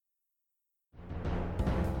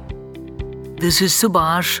This is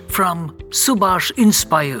Subhash from Subhash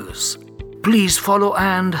Inspires. Please follow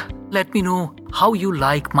and let me know how you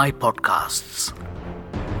like my podcasts.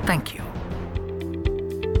 Thank you.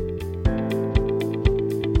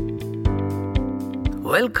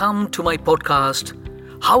 Welcome to my podcast,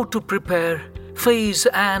 How to Prepare, Face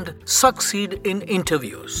and Succeed in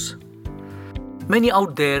Interviews. Many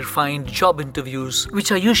out there find job interviews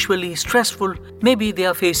which are usually stressful. Maybe they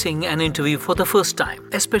are facing an interview for the first time,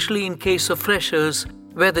 especially in case of freshers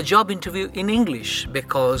where the job interview in English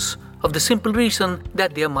because of the simple reason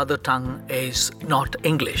that their mother tongue is not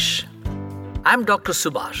English. I'm Dr.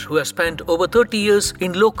 Subhash, who has spent over 30 years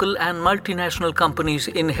in local and multinational companies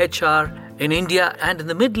in HR, in India and in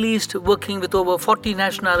the Middle East, working with over 40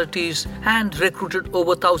 nationalities and recruited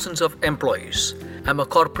over thousands of employees. I'm a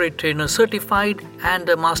corporate trainer certified and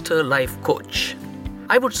a master life coach.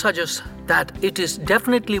 I would suggest that it is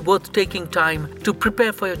definitely worth taking time to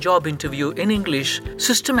prepare for your job interview in English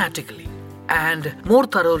systematically and more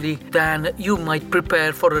thoroughly than you might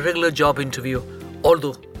prepare for a regular job interview,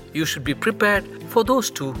 although you should be prepared for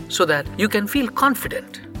those two so that you can feel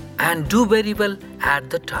confident and do very well at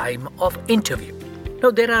the time of interview.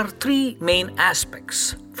 Now, there are three main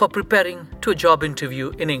aspects for preparing to a job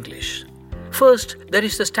interview in English. First, there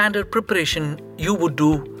is the standard preparation you would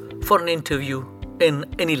do for an interview in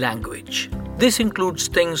any language. This includes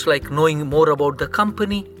things like knowing more about the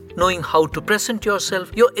company, knowing how to present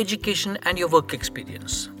yourself, your education and your work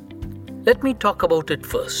experience. Let me talk about it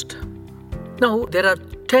first. Now, there are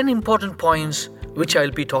 10 important points which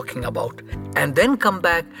I'll be talking about and then come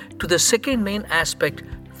back to the second main aspect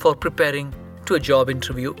for preparing to a job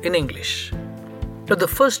interview in English. Now, the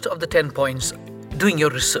first of the 10 points, doing your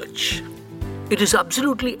research. It is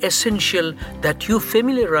absolutely essential that you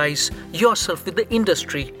familiarize yourself with the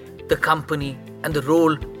industry, the company, and the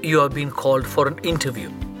role you are being called for an interview.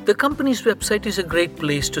 The company's website is a great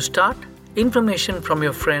place to start. Information from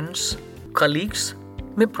your friends, colleagues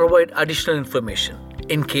may provide additional information.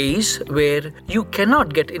 In case where you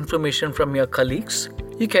cannot get information from your colleagues,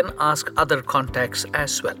 you can ask other contacts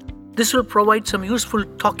as well. This will provide some useful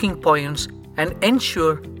talking points and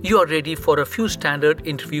ensure you are ready for a few standard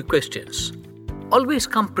interview questions. Always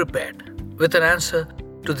come prepared with an answer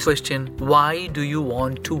to the question, why do you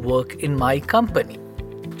want to work in my company?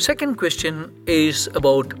 Second question is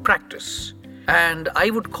about practice. And I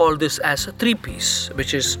would call this as a 3Ps,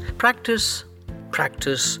 which is practice,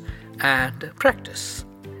 practice, and practice.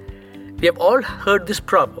 We have all heard this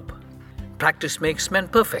proverb, practice makes men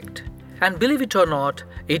perfect. And believe it or not,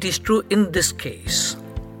 it is true in this case.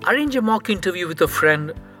 Arrange a mock interview with a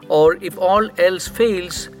friend, or if all else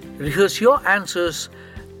fails, rehearse your answers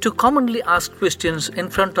to commonly asked questions in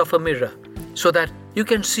front of a mirror so that you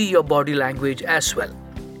can see your body language as well.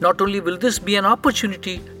 Not only will this be an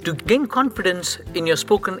opportunity to gain confidence in your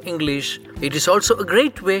spoken English, it is also a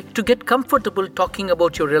great way to get comfortable talking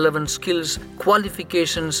about your relevant skills,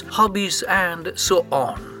 qualifications, hobbies, and so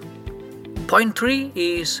on. Point 3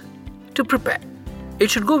 is to prepare. It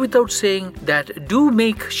should go without saying that do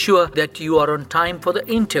make sure that you are on time for the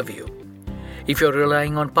interview. If you're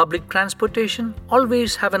relying on public transportation,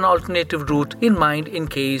 always have an alternative route in mind in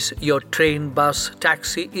case your train, bus,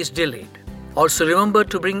 taxi is delayed. Also remember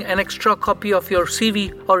to bring an extra copy of your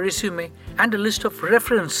CV or resume and a list of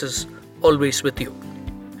references always with you.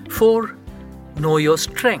 4. Know your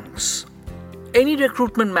strengths. Any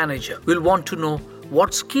recruitment manager will want to know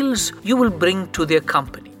what skills you will bring to their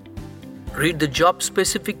company. Read the job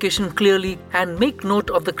specification clearly and make note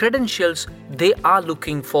of the credentials they are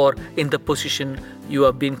looking for in the position you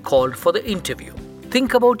have been called for the interview.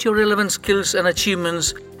 Think about your relevant skills and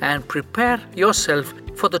achievements and prepare yourself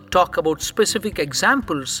for the talk about specific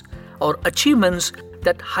examples or achievements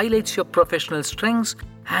that highlights your professional strengths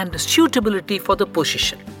and suitability for the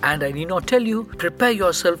position. And I need not tell you, prepare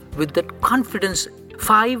yourself with that confidence.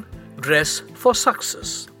 5. Dress for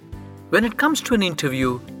success. When it comes to an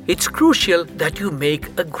interview, it's crucial that you make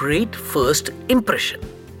a great first impression.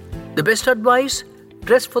 The best advice,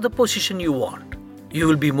 dress for the position you want. You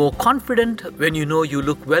will be more confident when you know you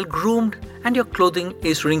look well groomed and your clothing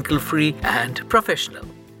is wrinkle-free and professional.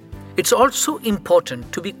 It's also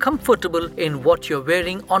important to be comfortable in what you're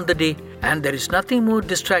wearing on the day, and there is nothing more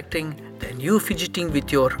distracting than you fidgeting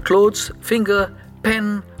with your clothes, finger,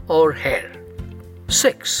 pen, or hair.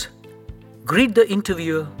 6. Greet the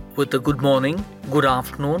interviewer with a good morning, good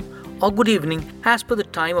afternoon, or good evening as per the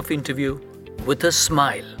time of interview with a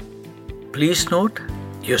smile. Please note,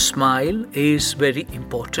 your smile is very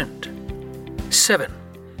important. 7.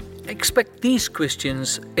 Expect these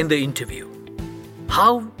questions in the interview.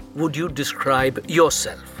 How would you describe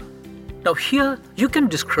yourself? Now here you can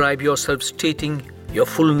describe yourself stating your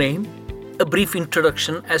full name, a brief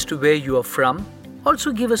introduction as to where you are from,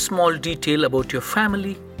 also give a small detail about your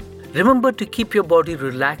family. Remember to keep your body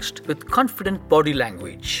relaxed with confident body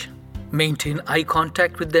language. Maintain eye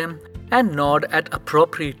contact with them and nod at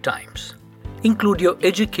appropriate times. Include your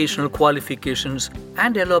educational qualifications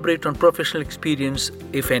and elaborate on professional experience,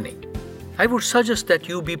 if any. I would suggest that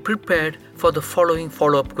you be prepared for the following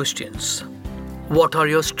follow-up questions. What are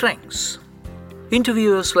your strengths?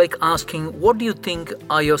 Interviewers like asking, what do you think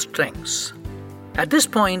are your strengths? At this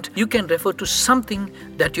point, you can refer to something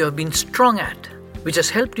that you have been strong at, which has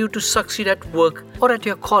helped you to succeed at work or at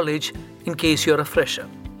your college in case you're a fresher.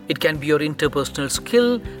 It can be your interpersonal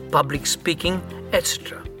skill, public speaking,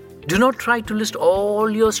 etc. Do not try to list all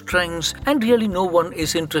your strengths, and really no one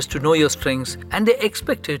is interested to know your strengths, and they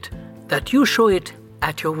expect it that you show it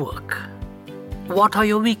at your work. What are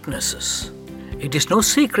your weaknesses? It is no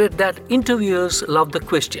secret that interviewers love the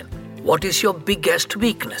question, what is your biggest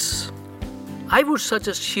weakness? I would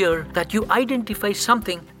suggest here that you identify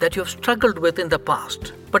something that you have struggled with in the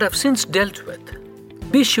past, but have since dealt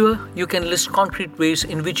with. Be sure you can list concrete ways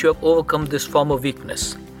in which you have overcome this form of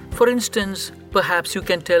weakness. For instance, perhaps you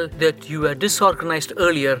can tell that you were disorganized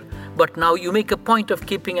earlier, but now you make a point of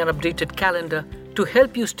keeping an updated calendar to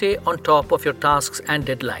help you stay on top of your tasks and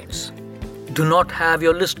deadlines. Do not have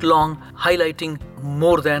your list long, highlighting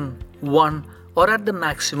more than one or at the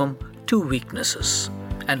maximum 2 weaknesses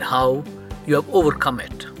and how you have overcome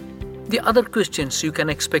it. The other questions you can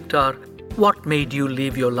expect are, what made you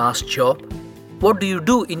leave your last job? What do you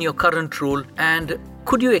do in your current role, and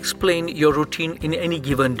could you explain your routine in any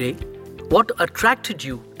given day? What attracted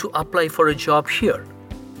you to apply for a job here?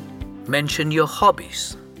 Mention your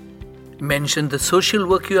hobbies. Mention the social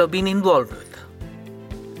work you have been involved with.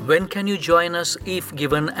 When can you join us if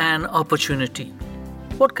given an opportunity?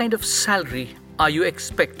 What kind of salary are you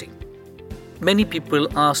expecting? Many people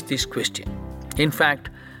ask this question. In fact,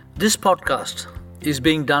 this podcast is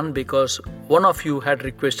being done because one of you had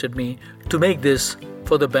requested me to make this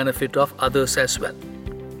for the benefit of others as well.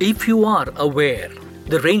 If you are aware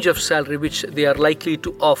the range of salary which they are likely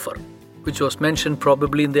to offer, which was mentioned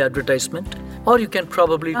probably in the advertisement, or you can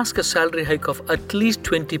probably ask a salary hike of at least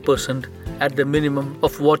 20% at the minimum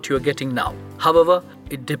of what you are getting now. However,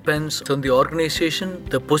 it depends on the organization,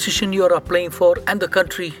 the position you are applying for, and the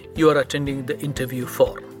country you are attending the interview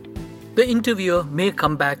for. The interviewer may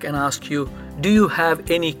come back and ask you, do you have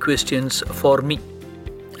any questions for me?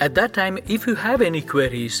 At that time, if you have any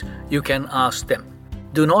queries, you can ask them.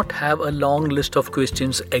 Do not have a long list of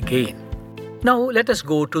questions again. Now let us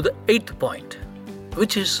go to the 8th point,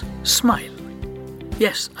 which is smile.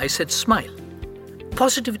 Yes, I said smile.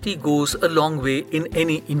 Positivity goes a long way in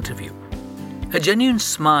any interview. A genuine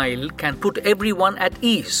smile can put everyone at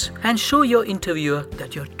ease and show your interviewer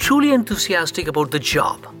that you're truly enthusiastic about the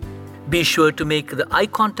job. Be sure to make the eye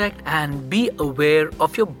contact and be aware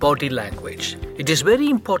of your body language. It is very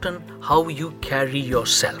important how you carry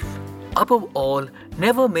yourself. Above all,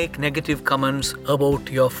 never make negative comments about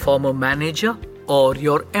your former manager or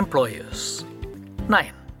your employers.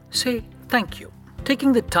 9. Say thank you.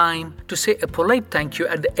 Taking the time to say a polite thank you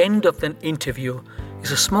at the end of an interview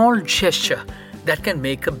is a small gesture that can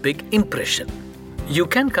make a big impression. You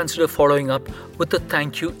can consider following up with a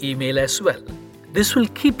thank you email as well. This will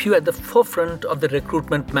keep you at the forefront of the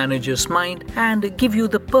recruitment manager's mind and give you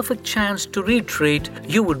the perfect chance to reiterate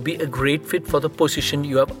you would be a great fit for the position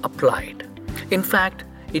you have applied. In fact,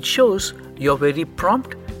 it shows you're very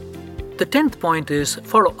prompt. The 10th point is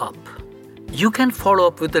follow up. You can follow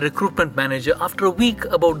up with the recruitment manager after a week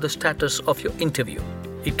about the status of your interview.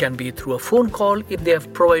 It can be through a phone call if they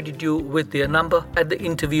have provided you with their number at the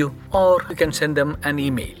interview, or you can send them an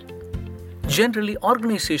email. Generally,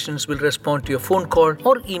 organizations will respond to your phone call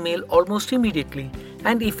or email almost immediately,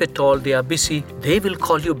 and if at all they are busy, they will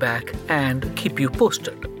call you back and keep you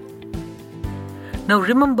posted. Now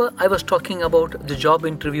remember, I was talking about the job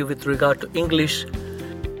interview with regard to English.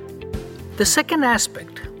 The second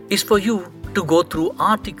aspect is for you to go through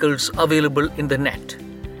articles available in the net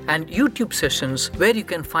and YouTube sessions where you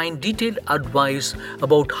can find detailed advice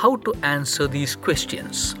about how to answer these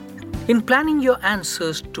questions. In planning your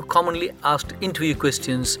answers to commonly asked interview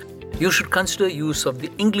questions, you should consider use of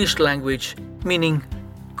the English language, meaning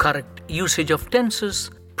correct usage of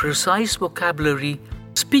tenses, precise vocabulary,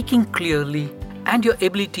 speaking clearly, and your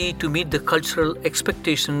ability to meet the cultural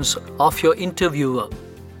expectations of your interviewer.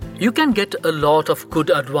 You can get a lot of good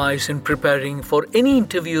advice in preparing for any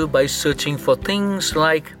interview by searching for things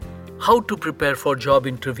like how to prepare for job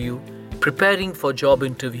interview, preparing for job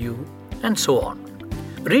interview, and so on.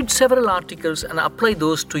 Read several articles and apply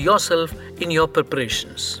those to yourself in your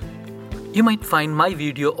preparations. You might find my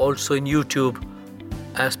video also in YouTube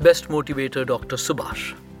as Best Motivator Dr.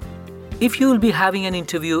 Subhash. If you will be having an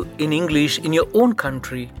interview in English in your own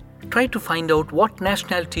country, try to find out what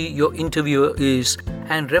nationality your interviewer is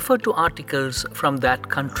and refer to articles from that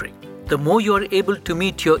country. The more you are able to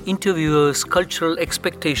meet your interviewer's cultural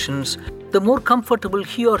expectations, the more comfortable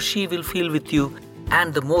he or she will feel with you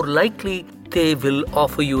and the more likely they will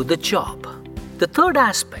offer you the job. The third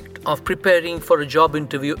aspect of preparing for a job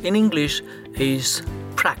interview in English is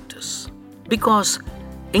practice. Because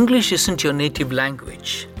English isn't your native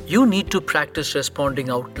language, you need to practice responding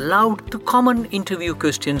out loud to common interview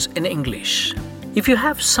questions in English. If you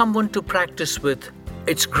have someone to practice with,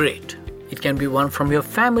 it's great. It can be one from your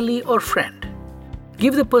family or friend.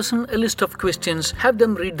 Give the person a list of questions, have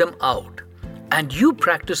them read them out, and you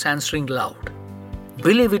practice answering loud.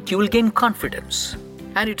 Believe it, you will gain confidence.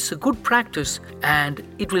 And it's a good practice and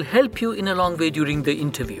it will help you in a long way during the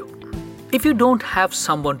interview. If you don't have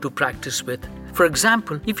someone to practice with, for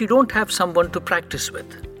example, if you don't have someone to practice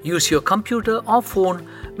with, use your computer or phone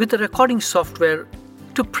with a recording software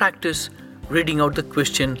to practice reading out the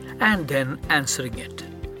question and then answering it.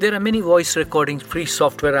 There are many voice recording free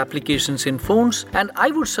software applications in phones, and I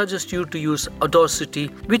would suggest you to use Audacity,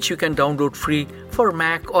 which you can download free for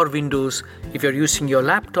Mac or Windows if you're using your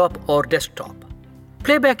laptop or desktop.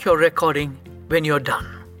 Play back your recording when you're done.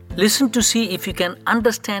 Listen to see if you can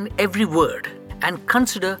understand every word and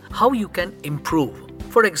consider how you can improve.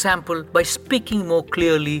 For example, by speaking more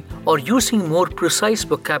clearly or using more precise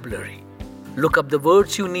vocabulary. Look up the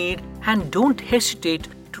words you need and don't hesitate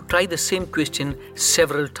to try the same question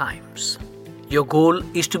several times. Your goal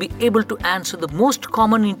is to be able to answer the most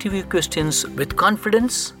common interview questions with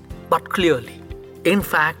confidence but clearly. In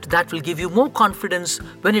fact, that will give you more confidence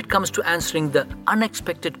when it comes to answering the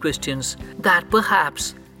unexpected questions that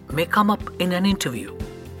perhaps may come up in an interview.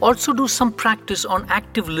 Also do some practice on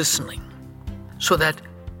active listening so that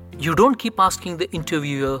you don't keep asking the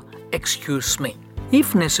interviewer, "Excuse me."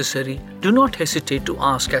 If necessary, do not hesitate to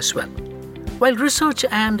ask as well. While research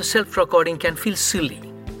and self-recording can feel silly,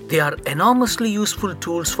 they are enormously useful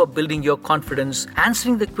tools for building your confidence,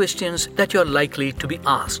 answering the questions that you're likely to be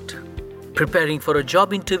asked. Preparing for a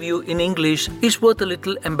job interview in English is worth a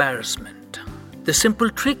little embarrassment. The simple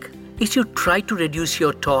trick is you try to reduce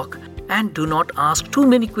your talk and do not ask too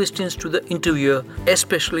many questions to the interviewer,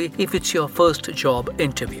 especially if it's your first job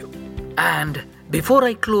interview. And before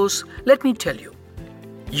I close, let me tell you,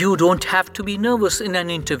 you don't have to be nervous in an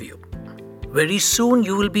interview. Very soon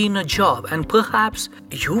you will be in a job and perhaps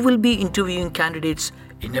you will be interviewing candidates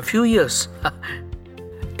in a few years.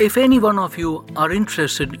 If any one of you are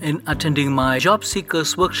interested in attending my Job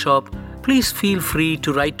Seekers Workshop, please feel free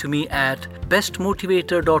to write to me at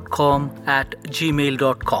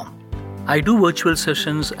bestmotivator.com@gmail.com. I do virtual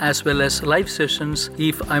sessions as well as live sessions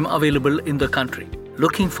if I'm available in the country.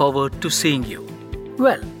 Looking forward to seeing you.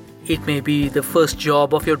 Well, it may be the first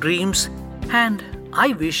job of your dreams and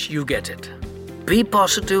I wish you get it. Be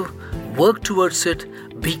positive, work towards it,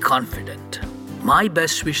 be confident. My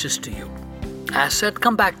best wishes to you. As said,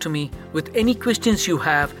 come back to me with any questions you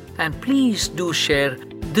have and please do share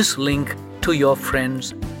this link to your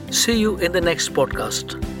friends. See you in the next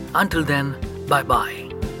podcast. Until then, bye-bye.